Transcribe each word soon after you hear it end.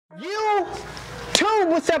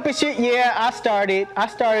what's up and shit? Yeah, I started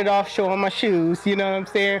off showing my shoes, you know what I'm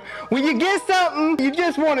saying? When you get something, you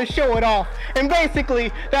just want to show it off. And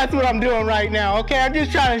basically, that's what I'm doing right now, okay? I'm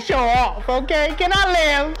just trying to show off, okay? Can I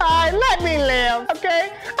live? All right, let me live,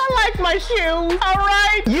 okay? I like my shoes, all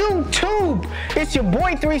right? YouTube, it's your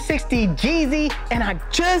boy 360 Jeezy, and I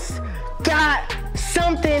just got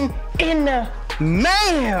something in the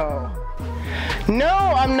mail. No,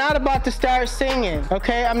 I'm not about to start singing,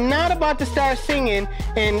 okay? I'm not about to start singing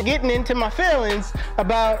and getting into my feelings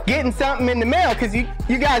about getting something in the mail, because you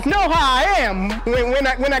guys know how I am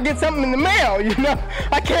when I get something in the mail, you know?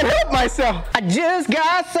 I can't help myself. I just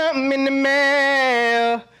got something in the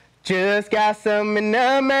mail. Just got something in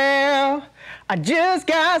the mail. I just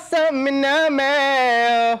got something in the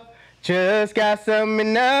mail. Just got something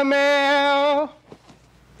in the mail.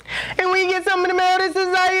 And when you get something in the mail, this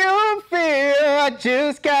is how you feel. I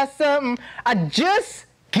just got something. I just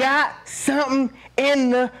got something in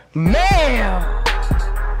the mail.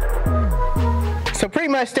 So pretty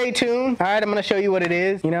much stay tuned. All right, I'm gonna show you what it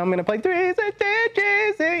is. You know, I'm gonna play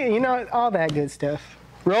 360, you know, all that good stuff.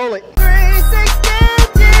 Roll it. 360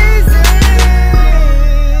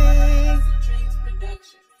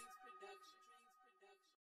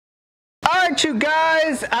 Alright, you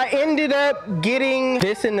guys, I ended up getting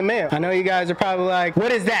this in the mail. I know you guys are probably like, what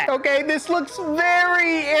is that? Okay, this looks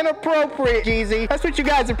very inappropriate, Jeezy. That's what you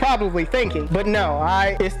guys are probably thinking. But no,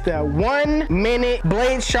 it's the 1 minute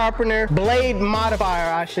blade sharpener, blade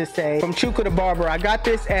modifier, I should say, from Chuka the Barber. I got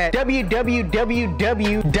this at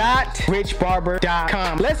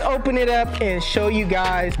www.richbarber.com. Let's open it up and show you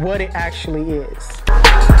guys what it actually is.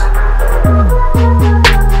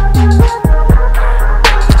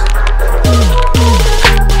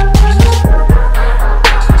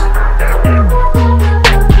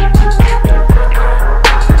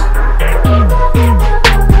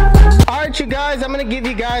 You guys, I'm gonna give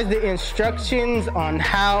you guys the instructions on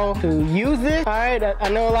how to use it. All right, I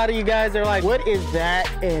know a lot of you guys are like, what is that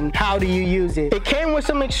and how do you use it? It came with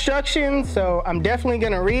some instructions, so I'm definitely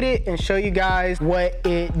gonna read it and show you guys what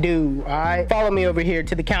it do. All right, follow me over here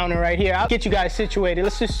to the counter right here. I'll get you guys situated.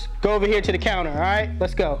 Let's just go over here to the counter. All right,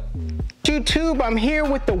 let's go. YouTube, I'm here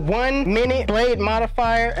with the 1 minute blade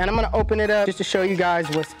modifier, and I'm gonna open it up just to show you guys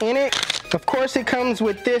what's in it. Of course, it comes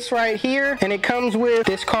with this right here, and it comes with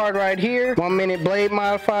this card right here, 1 minute blade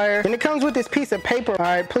modifier, and it comes with this piece of paper. All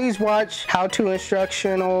right, please watch how-to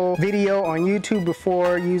instructional video on YouTube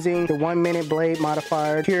before using the 1 minute blade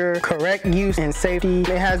modifier. Pure correct use and safety.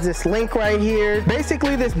 It has this link right here.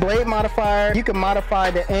 Basically, this blade modifier, you can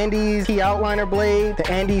modify the Andis key outliner blade, the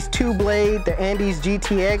Andis 2 blade, the Andis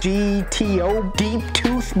GTX GTO deep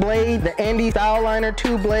tooth blade, the Andis Styleliner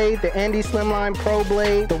 2 blade, the Andis Slimline Pro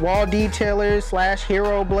Blade, the Wahl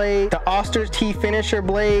Hero blade, the Oster T finisher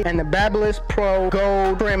blade, and the Babyless Pro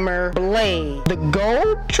Gold Trimmer blade. The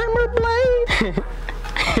gold trimmer blade?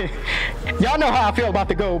 Y'all know how I feel about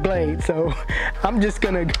the gold blade, so I'm just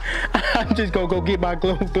gonna go get my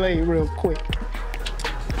gold blade real quick.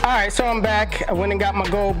 Alright, so I'm back. I went and got my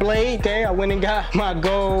gold blade. Okay, I went and got my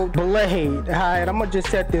gold blade. Alright, I'm gonna just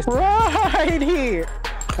set this right here.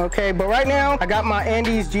 Okay, but right now I got my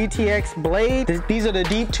Andis GTX blade. These are the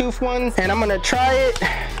deep tooth ones, and I'm gonna try it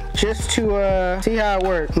just to see how it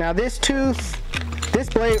works. Now this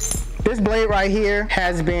blade right here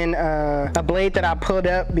has been a blade that I pulled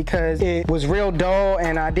up because it was real dull,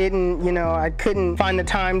 and I didn't, you know, I couldn't find the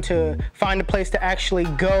time to find a place to actually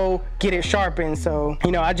go get it sharpened. So,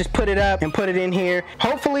 you know, I just put it up and put it in here.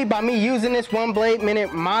 Hopefully by me using this 1 blade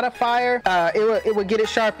minute modifier, it would get it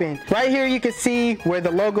sharpened. Right here you can see where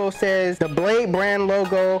the logo says the Blade brand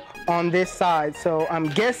logo on this side. So I'm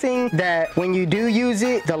guessing that when you do use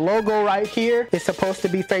it, the logo right here is supposed to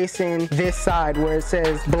be facing this side where it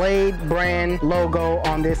says Blade brand logo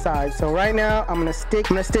on this side. So right now I'm gonna stick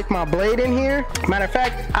my blade in here. Matter of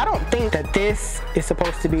fact, I don't think that this is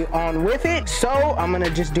supposed to be on with it, so I'm gonna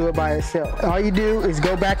just do it by itself. All you do is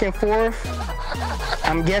go back and forth,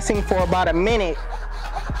 I'm guessing for about a minute.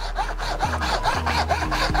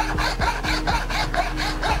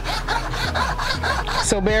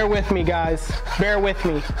 So bear with me, guys. Bear with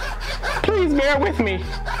me. Please bear with me.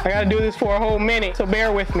 I gotta do this for a whole minute, so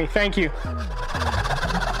bear with me. Thank you.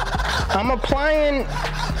 I'm applying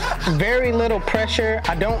very little pressure.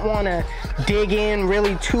 I don't want to dig in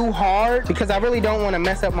really too hard because I really don't want to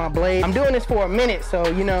mess up my blade. I'm doing this for a minute, so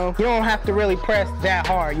you know, you don't have to really press that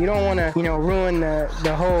hard. You don't want to, you know, ruin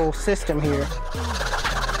the whole system here.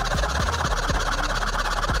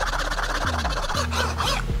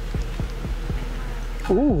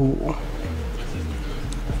 Ooh.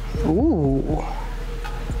 Ooh.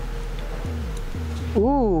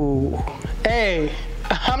 Ooh. Hey,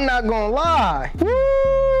 I'm not gonna lie.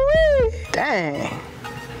 Woo-wee. Dang.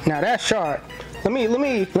 Now that's sharp. Let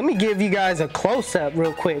me give you guys a close-up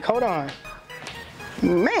real quick. Hold on.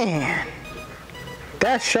 Man,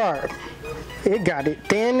 that's sharp. It got it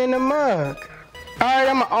thin in the mug. All right,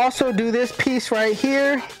 I'm gonna also do this piece right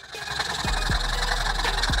here.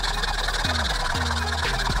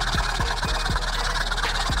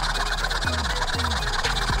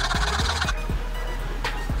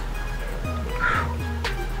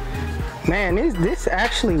 Man, this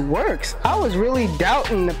actually works. I was really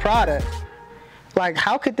doubting the product. Like,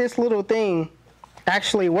 how could this little thing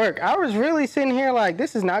actually work? I was really sitting here like,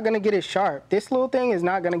 this is not gonna get it sharp. This little thing is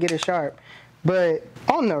not gonna get it sharp. But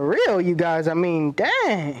on the real, you guys, I mean,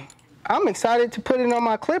 dang. I'm excited to put it on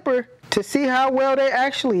my clipper to see how well they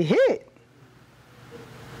actually hit.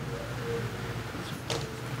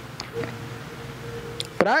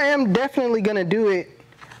 But I am definitely gonna do it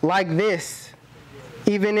like this.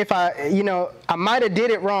 Even if I might have did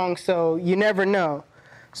it wrong, so you never know.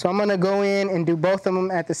 So I'm gonna go in and do both of them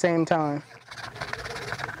at the same time.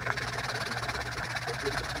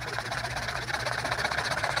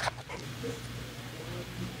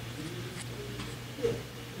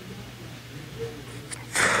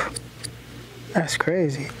 That's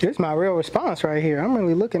crazy. This is my real response right here. I'm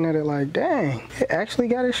really looking at it like, dang, it actually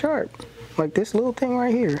got it sharp. Like this little thing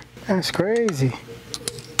right here. That's crazy.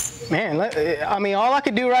 Man, I mean, all I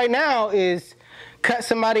could do right now is cut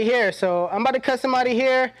somebody hair. So I'm about to cut somebody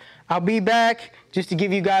hair. I'll be back just to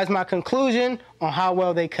give you guys my conclusion on how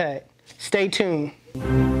well they cut. Stay tuned.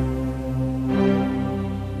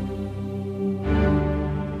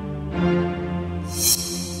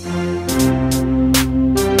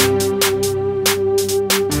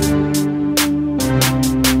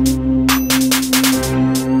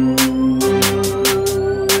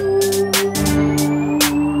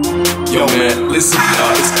 Yo man, listen,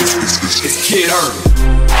 it's Kid Urban.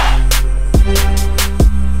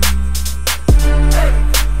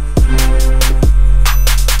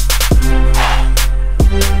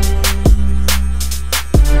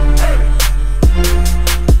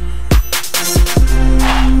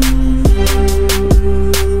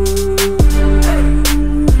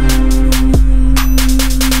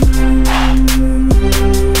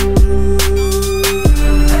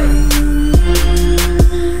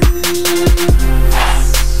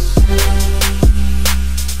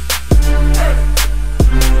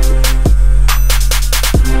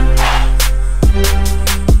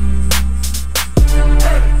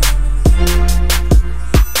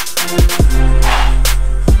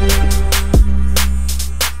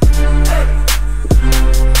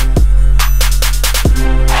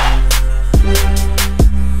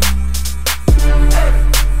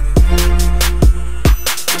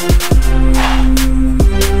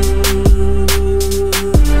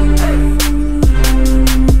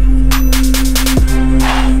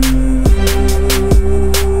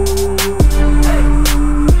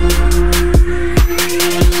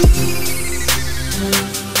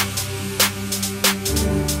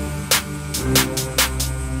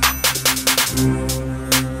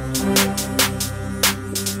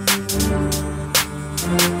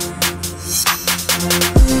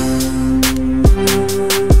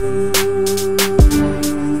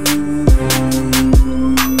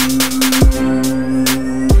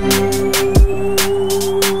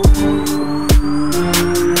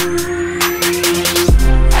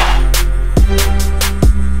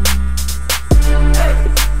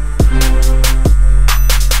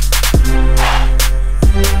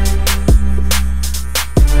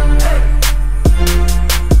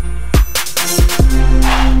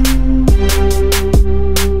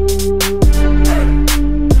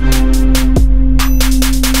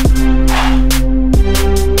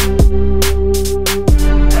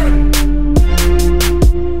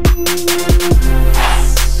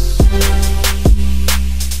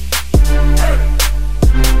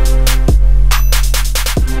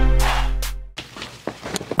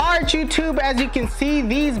 YouTube, as you can see,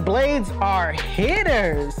 these blades are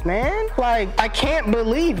hitters, man. Like, I can't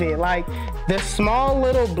believe it. Like, the small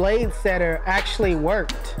little blade setter actually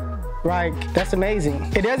worked. Like, that's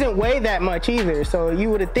amazing. It doesn't weigh that much either, so you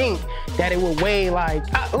would think that it would weigh like,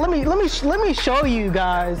 let me show you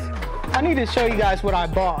guys. I need to show you guys what I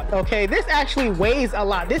bought. Okay, this actually weighs a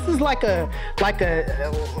lot. This is like a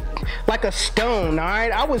stone. All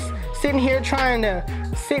right, I was sitting here trying to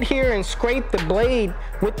sit here and scrape the blade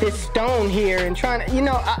with this stone here and trying to, you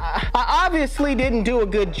know, I obviously didn't do a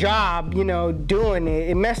good job, you know, doing it.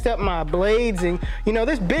 It messed up my blades, and you know,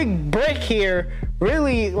 this big brick here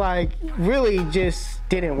really just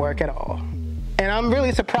didn't work at all. And I'm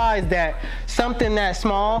really surprised that something that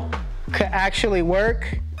small could actually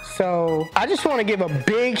work. So I just want to give a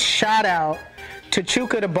big shout out to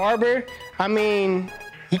Chuka the barber. I mean,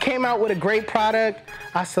 he came out with a great product.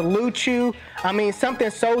 I salute you. I mean, something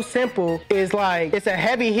so simple is like, it's a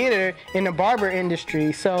heavy hitter in the barber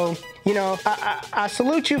industry. So, you know, I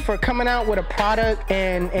salute you for coming out with a product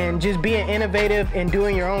and just being innovative and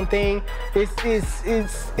doing your own thing.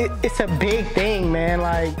 It's a big thing, man.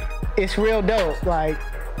 Like, it's real dope. Like,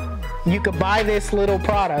 you could buy this little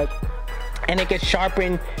product and it could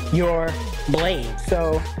sharpen your blade.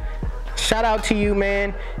 So shout out to you,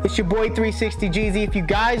 man. It's your boy 360 GZ. If you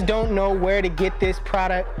guys don't know where to get this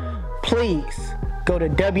product, please go to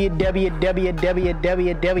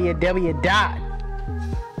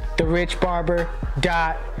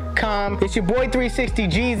www.therichbarber.com. It's your boy 360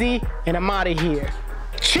 GZ, and I'm out of here.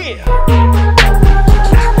 Chill.